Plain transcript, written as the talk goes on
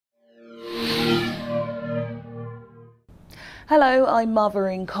Hello, I'm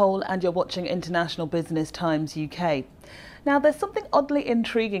Marvin Cole and you're watching International Business Times UK. Now there's something oddly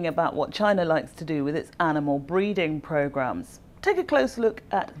intriguing about what China likes to do with its animal breeding programs. Take a close look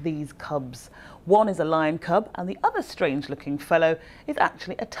at these cubs. One is a lion cub and the other strange looking fellow is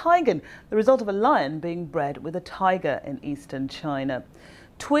actually a tigon, the result of a lion being bred with a tiger in eastern China.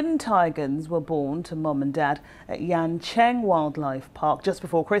 Twin tigons were born to mom and dad at Yancheng Wildlife Park just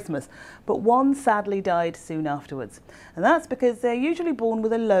before Christmas, but one sadly died soon afterwards. And that's because they're usually born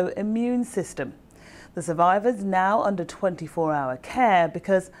with a low immune system. The survivor's now under 24-hour care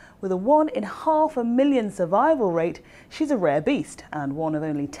because with a 1 in 500,000 survival rate, she's a rare beast and one of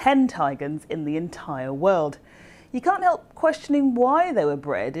only 10 tigons in the entire world. You can't help questioning why they were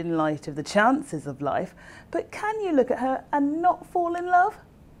bred in light of the chances of life, but can you look at her and not fall in love?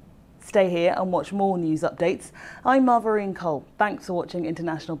 Stay here and watch more news updates. I'm Marvin Cole. Thanks for watching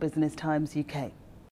International Business Times UK.